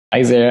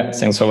Hi there,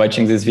 thanks for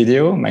watching this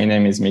video. My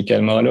name is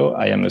Morello.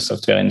 I am a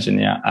software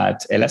engineer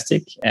at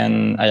Elastic,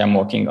 and I am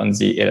working on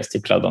the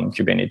Elastic Cloud on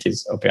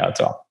Kubernetes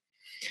operator.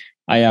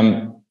 I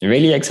am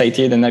really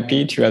excited and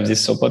happy to have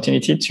this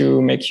opportunity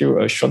to make you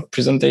a short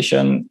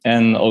presentation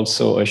and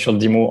also a short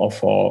demo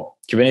of our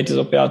Kubernetes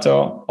operator,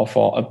 of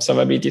our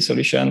observability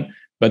solution,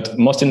 but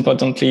most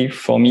importantly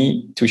for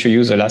me to show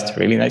you the last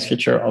really nice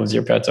feature of the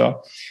operator,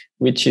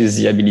 which is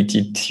the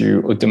ability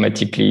to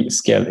automatically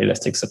scale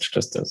Elasticsearch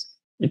clusters.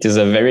 It is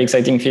a very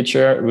exciting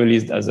feature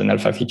released as an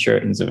alpha feature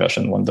in the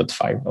version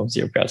 1.5 of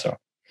the operator.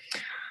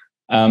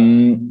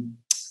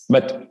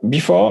 But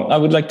before, I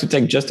would like to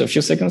take just a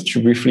few seconds to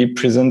briefly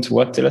present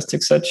what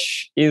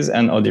Elasticsearch is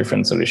and our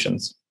different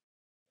solutions.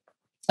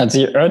 At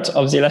the heart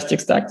of the Elastic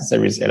Stack,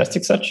 there is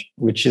Elasticsearch,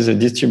 which is a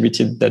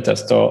distributed data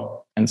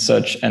store and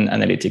search and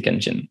analytic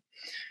engine.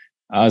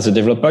 As a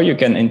developer, you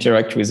can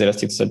interact with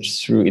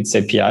Elasticsearch through its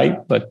API,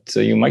 but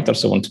you might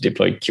also want to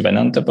deploy Kibana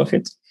on top of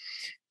it.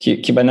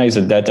 Kibana is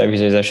a data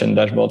visualization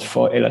dashboard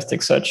for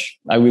Elasticsearch.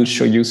 I will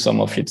show you some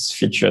of its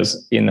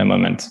features in a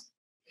moment.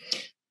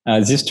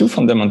 These two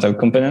fundamental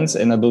components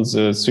enable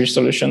the three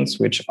solutions,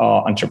 which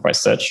are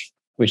Enterprise Search,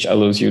 which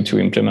allows you to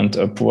implement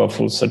a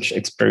powerful search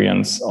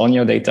experience on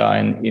your data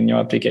and in your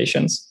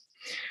applications.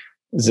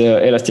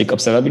 The Elastic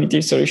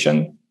Observability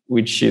solution,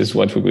 which is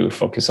what we will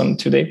focus on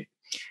today.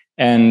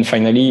 And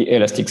finally,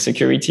 Elastic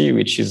Security,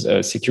 which is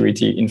a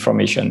security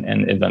information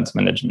and event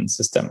management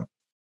system.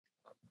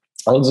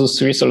 All those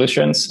three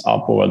solutions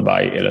are powered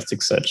by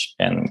Elasticsearch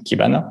and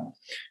Kibana.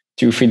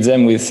 To feed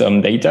them with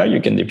some data,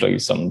 you can deploy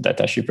some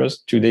data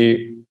shippers.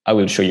 Today, I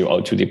will show you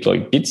how to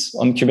deploy bits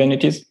on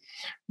Kubernetes,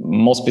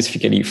 more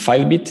specifically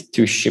FileBit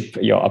to ship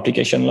your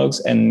application logs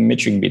and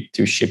MetricBit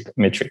to ship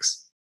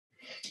metrics.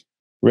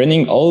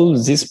 Running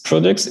all these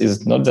products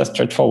is not that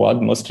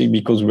straightforward, mostly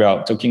because we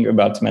are talking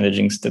about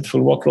managing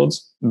stateful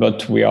workloads,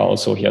 but we are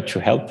also here to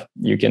help.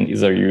 You can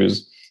either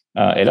use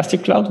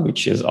Elastic Cloud,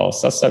 which is our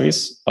SaaS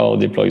service, or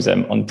deploy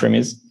them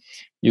on-premise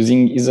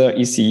using either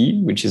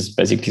ECE, which is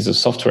basically the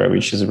software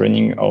which is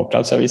running our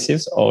cloud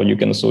services, or you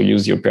can also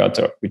use the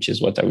operator, which is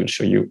what I will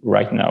show you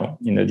right now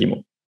in the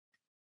demo.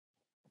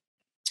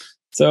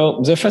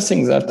 So the first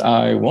thing that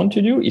I want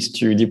to do is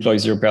to deploy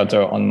the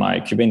operator on my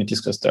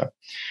Kubernetes cluster.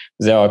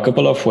 There are a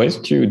couple of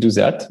ways to do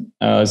that.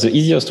 The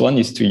easiest one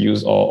is to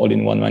use our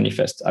all-in-one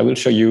manifest. I will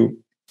show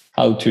you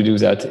how to do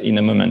that in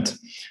a moment.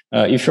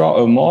 If you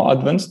are a more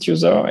advanced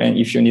user and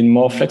if you need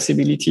more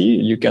flexibility,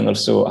 you can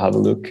also have a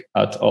look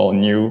at our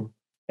new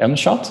Helm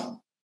chart.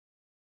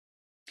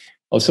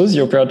 Also,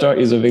 the operator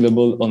is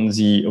available on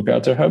the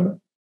Operator Hub.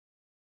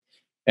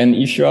 And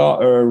if you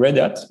are a Red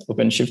Hat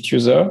OpenShift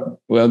user,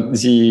 well,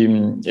 the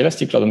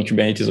Elastic Cloud on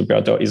Kubernetes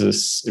operator is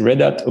a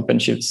Red Hat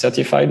OpenShift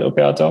certified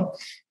operator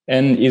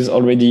and is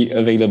already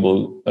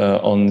available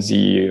on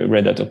the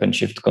Red Hat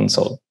OpenShift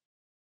console.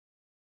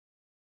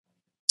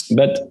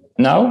 But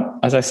now,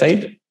 as I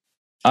said,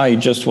 I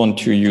just want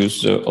to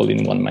use the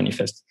all-in-one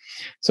manifest.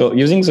 So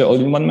using the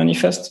all-in-one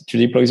manifest to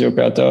deploy the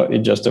operator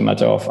is just a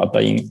matter of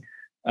applying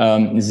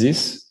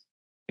this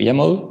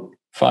YAML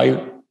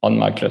file on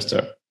my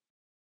cluster.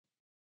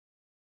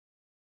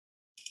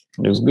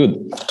 Looks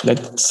good.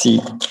 Let's see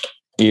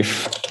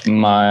if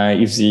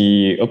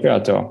the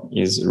operator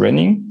is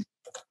running.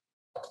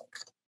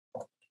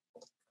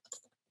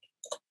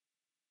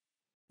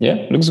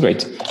 Yeah, looks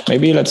great.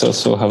 Maybe let's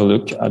also have a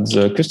look at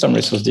the custom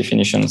resource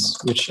definitions,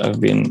 which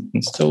have been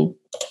installed.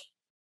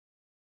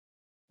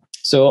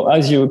 So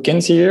as you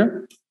can see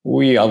here,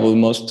 we have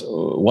almost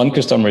one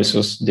custom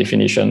resource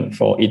definition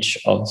for each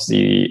of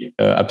the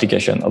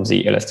application of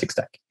the Elastic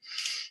Stack.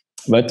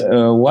 But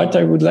what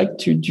I would like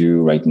to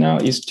do right now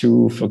is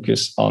to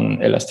focus on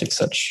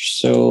Elasticsearch.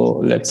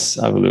 So let's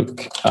have a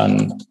look at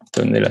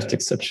an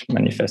Elasticsearch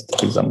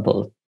manifest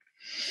example.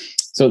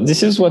 So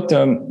this is what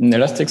an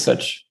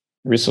Elasticsearch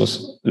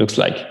resource looks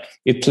like.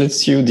 It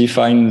lets you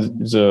define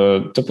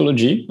the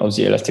topology of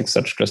the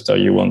Elasticsearch cluster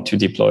you want to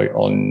deploy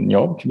on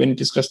your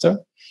Kubernetes cluster.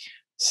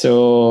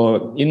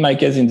 So in my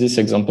case, in this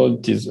example,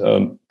 it is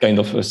kind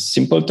of a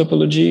simple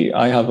topology.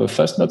 I have a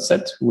first node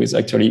set with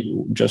actually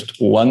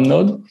just one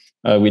node,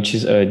 which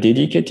is a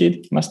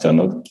dedicated master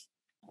node.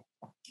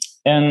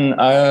 And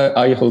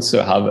I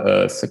also have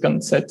a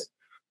second set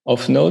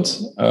of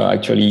nodes,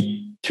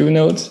 actually two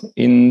nodes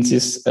in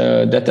this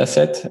data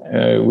set,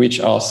 which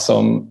are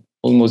some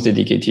almost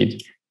dedicated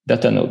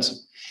data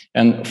nodes.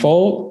 And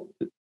for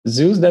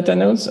those data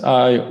nodes,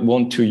 I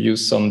want to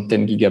use some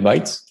 10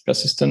 gigabytes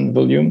persistent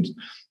volumes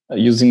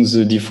using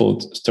the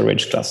default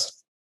storage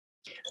class.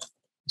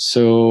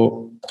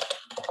 So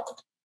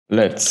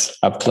let's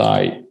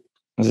apply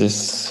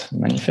this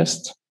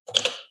manifest.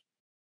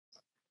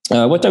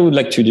 What I would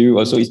like to do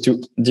also is to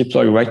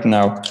deploy right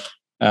now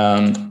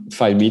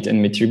FileBit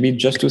and MetricBit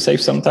just to save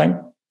some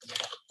time.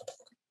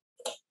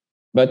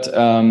 But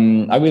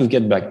I will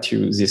get back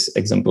to these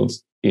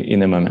examples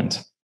in a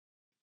moment.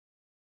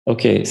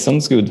 Okay,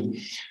 sounds good.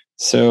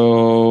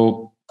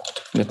 So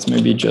let's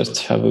maybe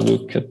just have a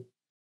look at,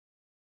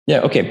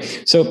 yeah, okay.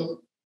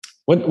 So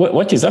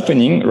what is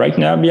happening right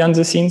now behind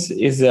the scenes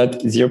is that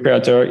the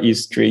operator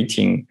is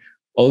creating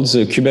all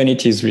the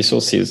Kubernetes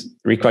resources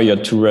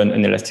required to run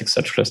an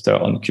Elasticsearch cluster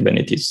on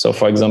Kubernetes. So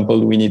for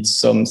example, we need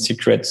some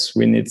secrets,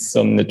 we need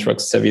some network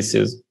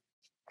services.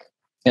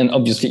 And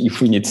obviously,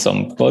 if we need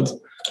some pods,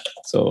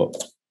 so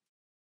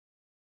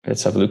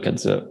let's have a look at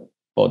the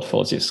pod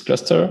for this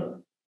cluster.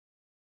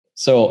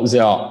 So they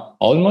are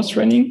almost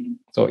running.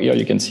 So here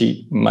you can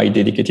see my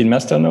dedicated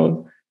master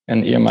node,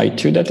 and here my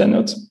 2 data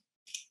nodes.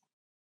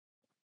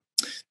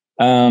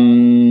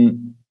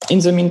 In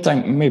the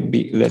meantime,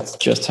 maybe let's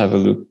just have a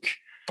look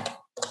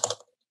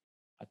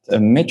at a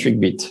metric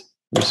bit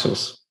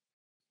resource.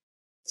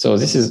 So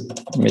this is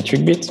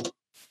metric bit.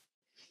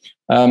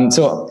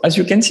 So as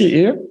you can see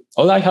here,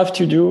 all I have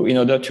to do in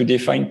order to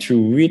define to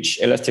which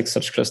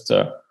Elasticsearch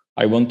cluster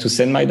I want to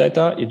send my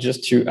data is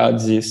just to add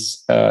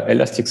this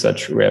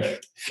Elasticsearch ref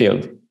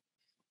field.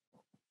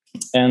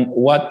 And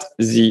what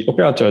the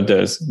operator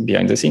does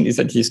behind the scene is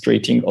that he's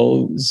creating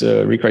all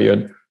the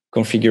required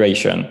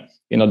configuration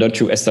in order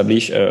to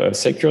establish a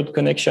secured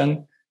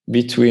connection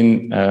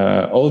between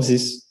all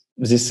these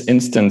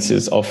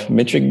instances of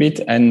metric bit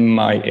and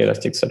my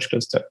Elasticsearch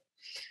cluster.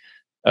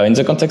 In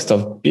the context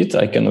of Bit,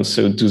 I can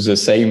also do the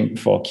same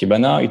for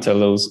Kibana. It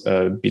allows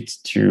Bit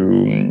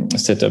to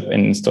set up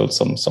and install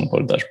some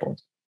sample dashboard.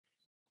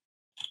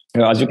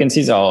 As you can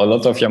see, there are a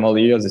lot of YAML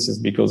here. This is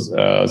because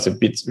the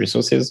Bit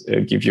resources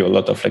give you a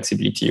lot of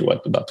flexibility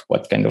about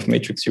what kind of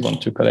metrics you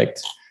want to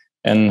collect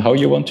and how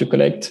you want to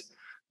collect.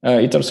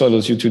 It also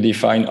allows you to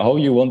define how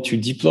you want to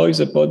deploy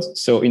the pod.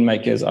 So in my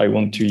case, I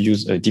want to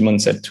use a daemon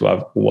set to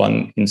have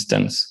one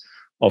instance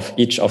of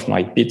each of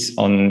my bits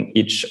on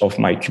each of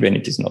my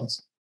Kubernetes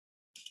nodes.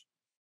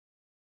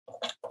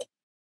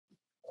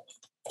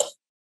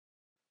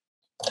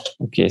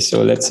 Okay,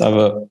 so let's have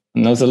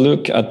another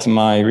look at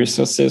my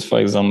resources,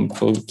 for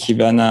example,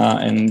 Kibana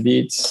and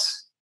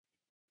Bits.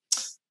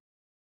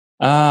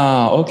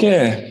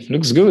 Okay,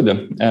 looks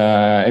good.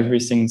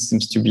 Everything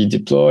seems to be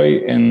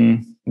deployed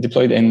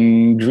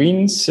in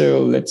green.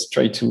 So let's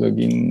try to log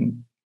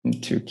in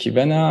into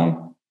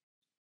Kibana.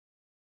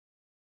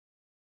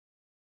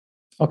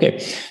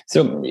 Okay,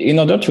 so in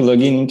order to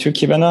log in into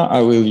Kibana,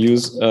 I will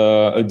use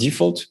a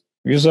default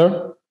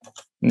user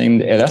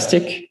named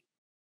Elastic.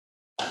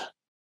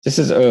 This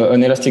is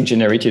an Elastic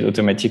generated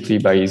automatically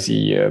by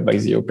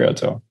the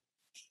operator.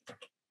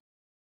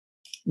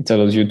 It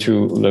allows you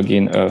to log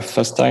in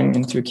first time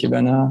into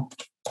Kibana.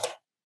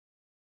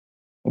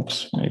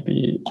 Oops,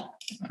 maybe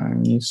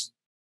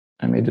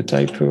I made a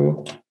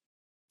typo.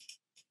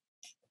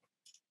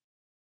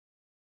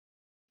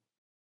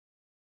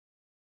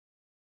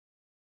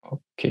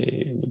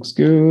 Okay, looks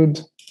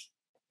good.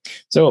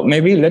 So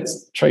maybe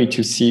let's try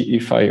to see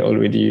if I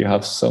already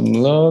have some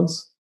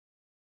logs.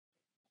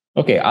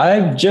 Okay,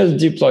 I've just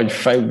deployed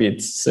 5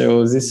 bits,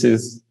 so this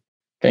is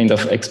kind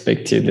of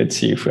expected. Let's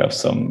see if we have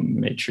some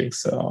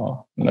metrics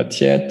or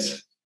not yet.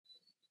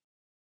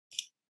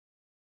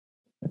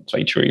 Let's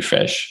try to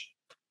refresh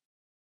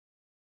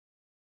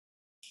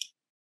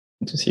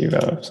to see if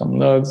I have some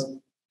logs.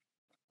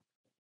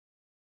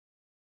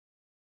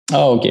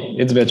 Oh, okay,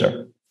 it's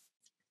better.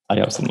 I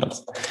have some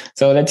logs.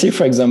 So let's see,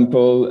 for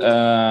example,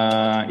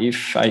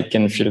 if I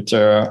can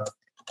filter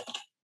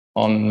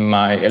on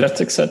my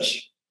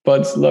Elasticsearch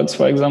pods logs,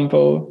 for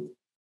example.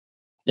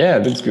 Yeah,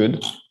 that's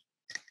good.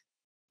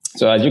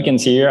 So as you can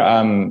see here,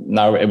 I'm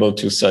now able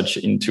to search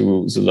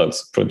into the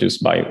logs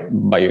produced by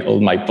all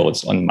my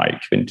pods on my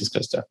Kubernetes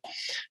cluster.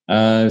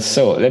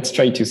 So let's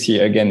try to see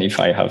again if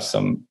I have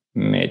some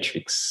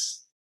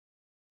metrics.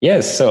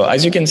 Yes, so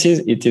as you can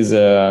see, it is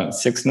a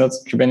 6-node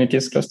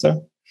Kubernetes cluster.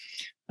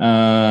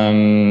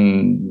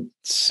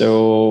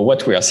 So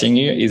what we are seeing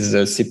here is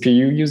the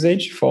CPU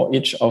usage for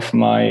each of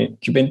my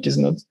Kubernetes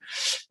nodes.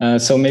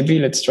 So maybe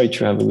let's try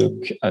to have a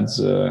look at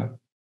the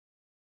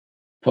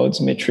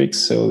pods metrics.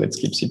 So let's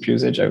keep CPU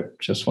usage. I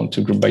just want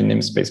to group by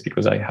namespace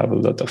because I have a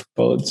lot of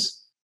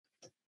pods.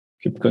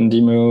 KubeCon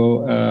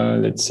demo,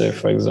 let's say,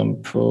 for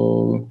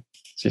example,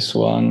 this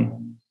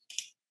one.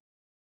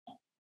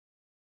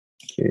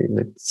 Okay,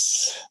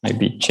 let's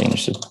maybe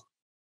change the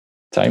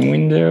time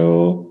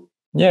window.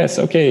 Yes,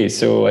 okay.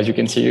 So as you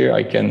can see here,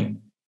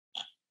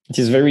 it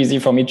is very easy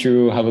for me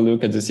to have a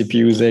look at the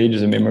CPU usage,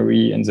 the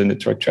memory, and the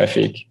network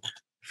traffic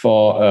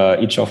for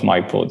each of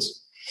my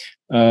pods.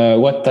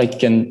 What I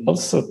can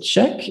also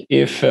check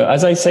if,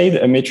 as I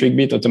said, a metric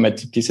bit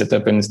automatically set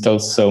up and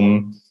installs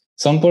some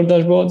sample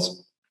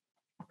dashboards.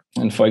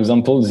 And for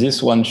example,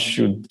 this one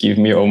should give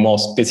me a more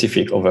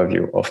specific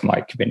overview of my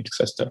Kubernetes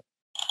cluster.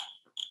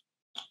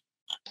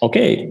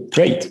 Okay,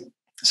 great.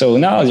 So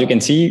now, as you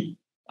can see,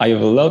 I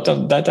have a lot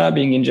of data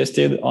being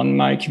ingested on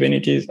my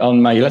Kubernetes,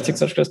 on my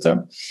Elasticsearch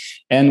cluster.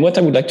 And what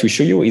I would like to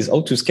show you is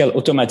how to scale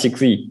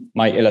automatically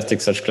my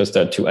Elasticsearch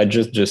cluster to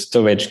adjust the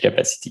storage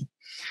capacity.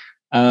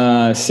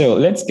 So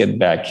let's get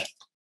back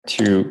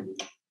to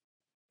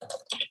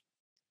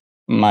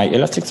my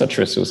Elasticsearch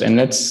resource. And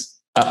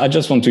I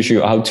just want to show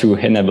you how to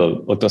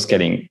enable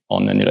autoscaling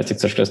on an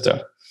Elasticsearch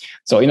cluster.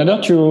 So in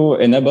order to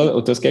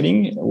enable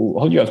autoscaling,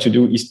 all you have to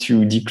do is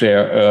to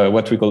declare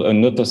what we call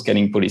an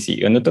autoscaling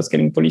policy. An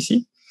autoscaling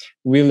policy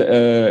will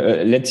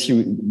let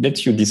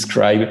you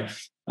describe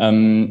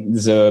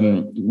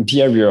the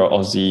behavior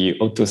of the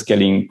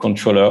autoscaling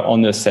controller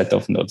on a set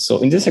of nodes.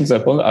 So in this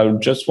example, I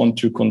just want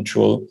to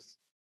control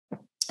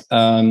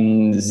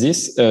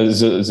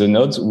the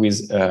nodes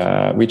with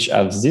which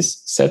have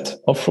this set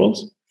of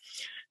roles.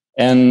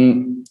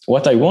 And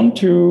what I want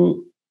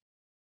to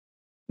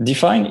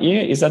define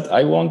here is that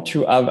I want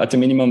to have at a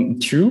minimum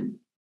 2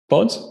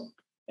 pods,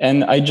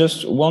 and I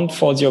just want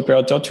for the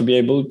operator to be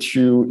able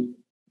to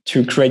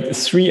create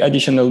 3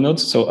 additional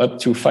nodes, so up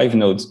to 5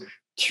 nodes,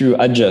 to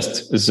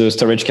adjust the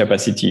storage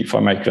capacity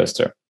for my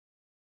cluster.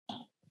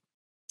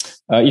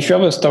 If you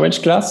have a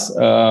storage class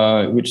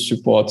which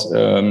supports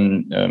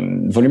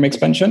volume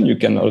expansion, you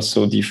can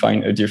also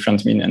define a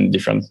different min and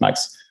different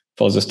max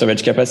for the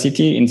storage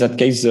capacity. In that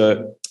case,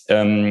 the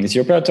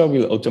operator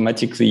will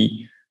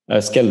automatically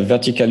scale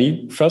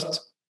vertically first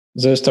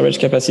the storage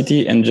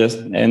capacity, and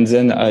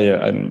then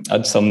I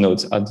add some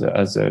nodes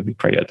as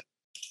required.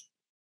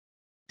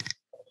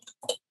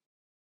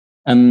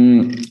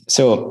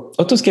 So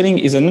autoscaling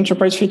is an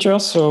enterprise feature.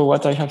 So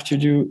what I have to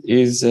do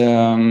is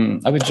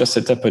I will just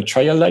set up a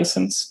trial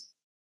license.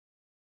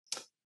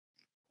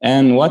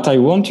 And what I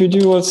want to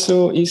do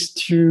also is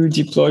to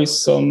deploy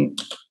some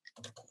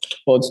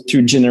pods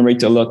to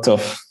generate a lot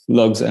of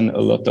logs and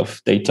a lot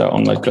of data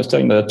on my cluster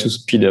in order to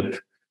speed up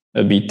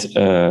a bit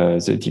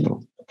the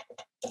demo.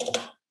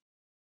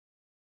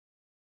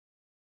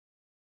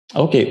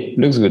 Okay,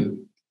 looks good.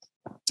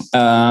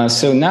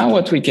 So now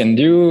what we can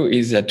do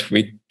is that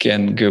we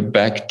can go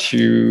back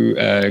to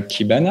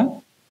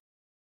Kibana.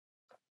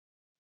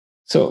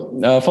 So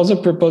for the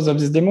purpose of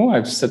this demo,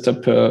 I've set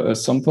up a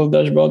sample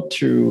dashboard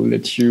to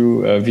let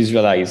you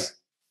visualize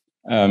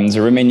the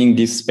remaining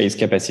disk space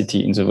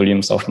capacity in the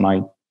volumes of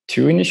my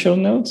 2 initial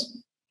nodes.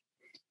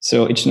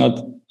 So each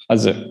node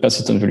has a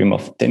persistent volume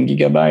of 10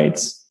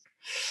 gigabytes.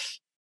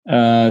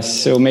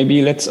 So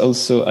maybe let's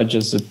also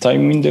adjust the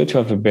time window to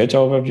have a better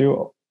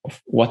overview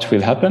of what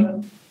will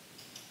happen.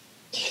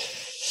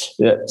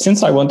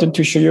 Since I wanted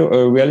to show you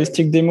a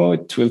realistic demo,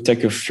 it will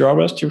take a few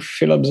hours to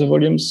fill up the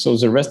volumes. So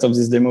the rest of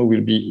this demo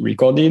will be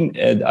recorded,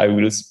 and I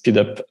will speed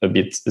up a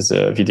bit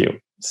the video.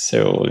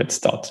 So let's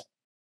start.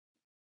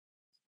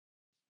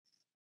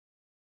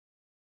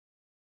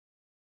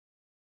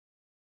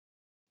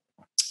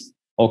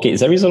 Okay,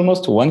 there is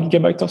almost 1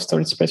 gigabyte of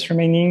storage space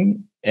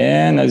remaining.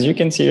 And as you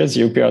can see here,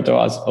 the operator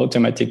has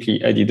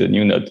automatically added a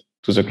new node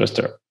to the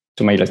cluster,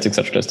 to my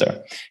Elasticsearch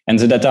cluster. And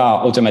the data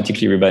are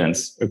automatically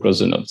rebalanced across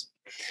the nodes.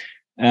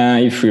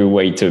 If we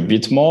wait a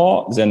bit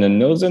more, then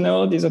another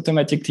node is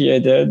automatically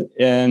added,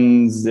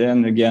 and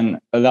then again,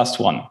 a last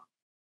one.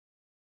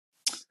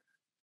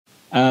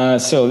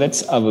 So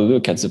let's have a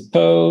look at the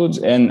pods.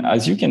 And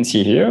as you can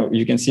see here,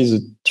 you can see the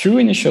 2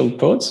 initial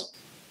pods,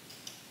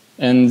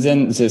 and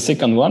then the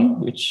second one,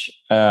 which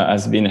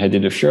has been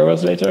added a few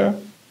hours later,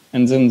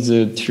 and then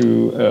the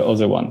 2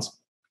 other ones.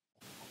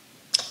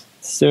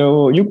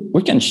 So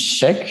we can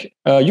check.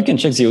 You can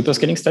check the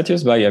autoscaling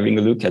status by having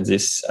a look at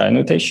this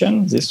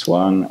annotation. This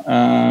one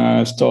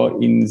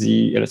stored in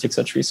the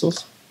Elasticsearch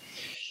resource.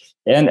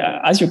 And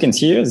as you can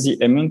see here, the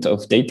amount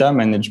of data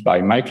managed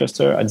by my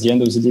cluster at the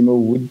end of the demo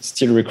would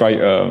still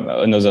require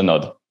another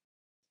node.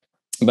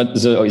 But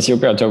the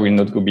operator will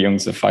not go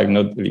beyond the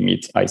 5-node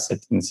limit I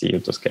set in the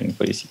autoscaling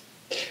policy.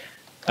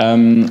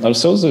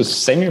 Also, the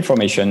same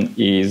information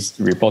is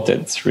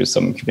reported through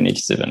some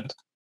Kubernetes event.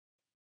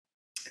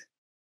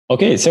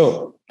 Okay,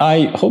 so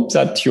I hope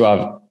that you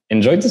have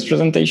enjoyed this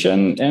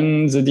presentation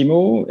and the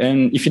demo.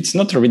 And if it's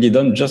not already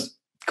done, just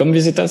come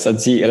visit us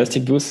at the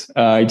Elastic booth.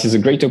 It is a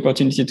great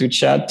opportunity to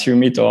chat, to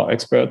meet our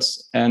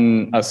experts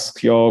and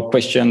ask your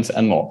questions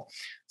and more.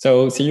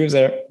 So see you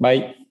there.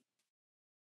 Bye.